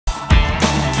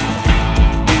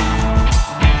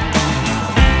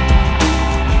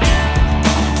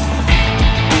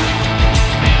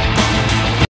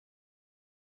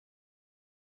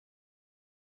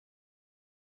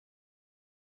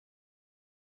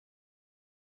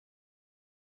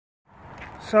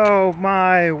So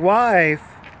my wife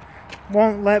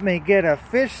won't let me get a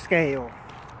fish scale.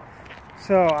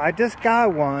 So I just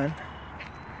got one.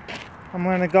 I'm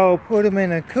gonna go put them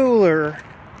in a cooler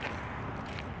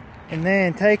and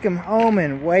then take him home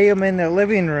and weigh him in the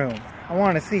living room. I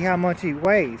want to see how much he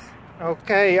weighs.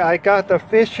 Okay, I got the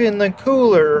fish in the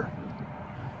cooler.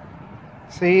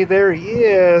 See, there he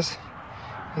is.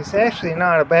 He's actually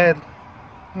not a bad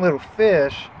little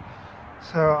fish.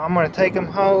 So I'm going to take him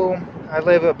home. I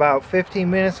live about 15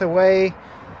 minutes away.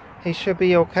 He should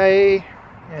be okay.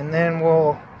 And then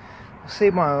we'll see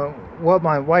what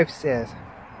my wife says.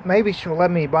 Maybe she'll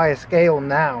let me buy a scale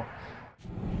now.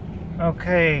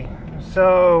 Okay,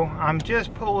 so I'm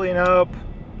just pulling up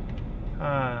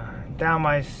down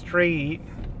my street,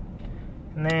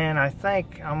 and then I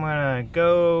think I'm gonna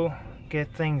go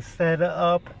get things set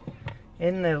up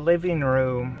in the living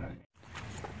room.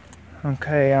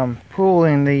 Okay, I'm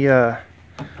pulling the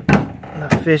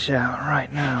fish out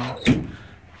right now.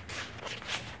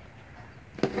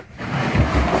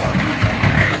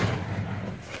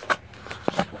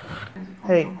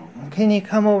 Hey, can you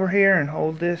come over here and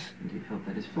hold this?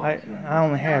 I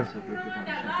only have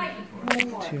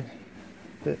two.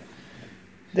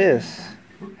 This,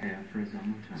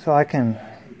 so I can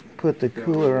put the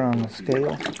cooler on the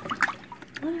scale.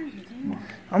 What are you doing?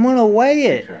 I'm gonna weigh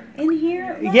it. In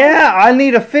here? What? Yeah, I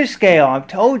need a fish scale. I've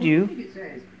told you.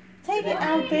 Take it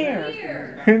out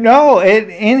there. No,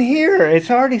 in here. It's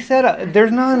already set up.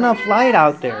 There's not enough light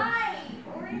out there. I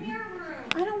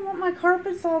don't want my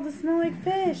carpets all to smell like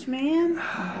fish, man.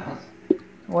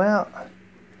 Well,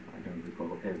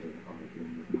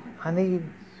 I need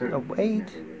a weight.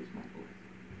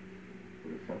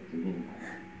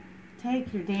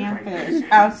 Take your damn fish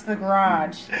out to the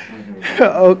garage.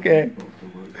 Okay.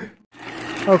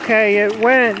 Okay, it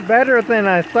went better than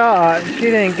I thought. She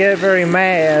didn't get very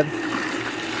mad.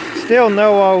 Still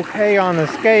no okay on the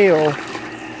scale.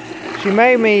 She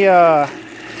made me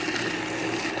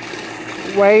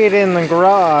weigh it in the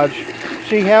garage.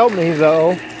 She helped me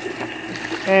though.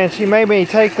 And she made me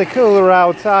take the cooler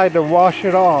outside to wash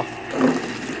it off.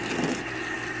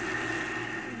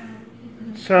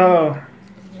 So,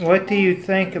 what do you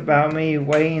think about me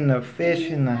weighing the fish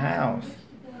in the house?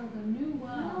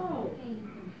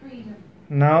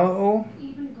 No?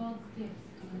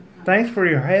 Thanks for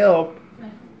your help.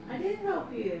 I did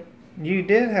help you. You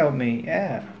did help me,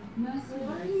 yeah.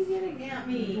 Why are you getting at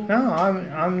me? No,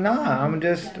 I'm not.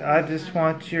 I just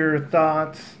want your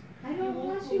thoughts. I don't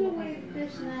want you to weigh the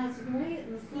fish in the house. You can weigh it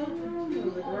in the living room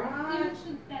or the garage.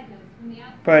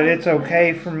 But it's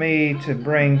okay for me to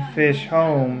bring fish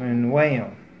home and weigh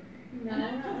them. No,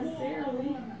 not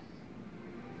necessarily.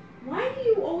 Why do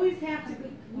you always have to be,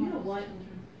 you know what?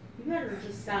 You better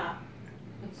just stop.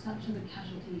 But such are the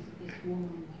casualties of this war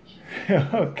on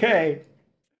which. Okay.